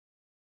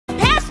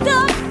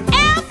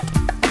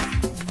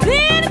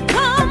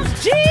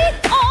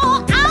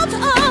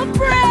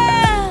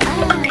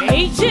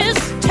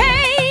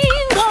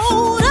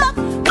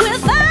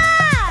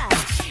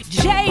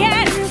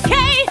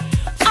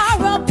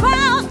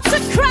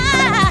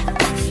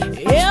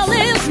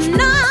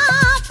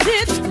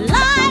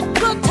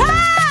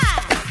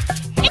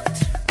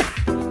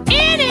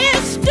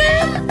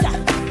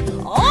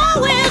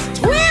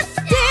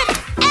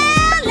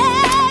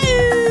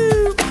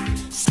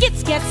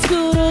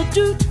scooter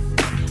doot,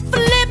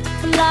 flip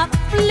flop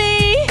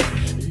flee.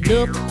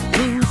 Look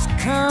who's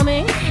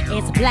coming,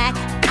 it's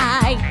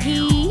Black-Eyed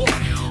P.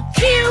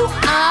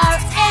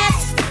 QRS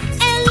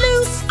and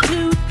loose to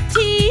T.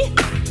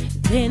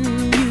 Then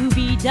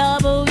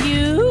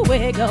UBW,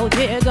 wiggle,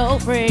 jiggle,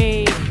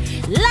 free.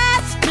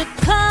 Last to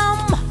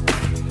come,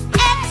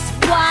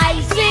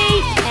 XYZ.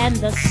 And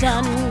the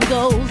sun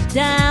goes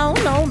down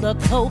on the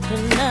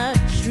coconut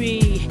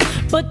tree.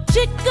 But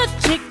chicka,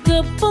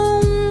 chicka,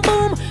 boom,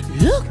 boom,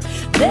 look,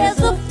 there's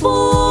a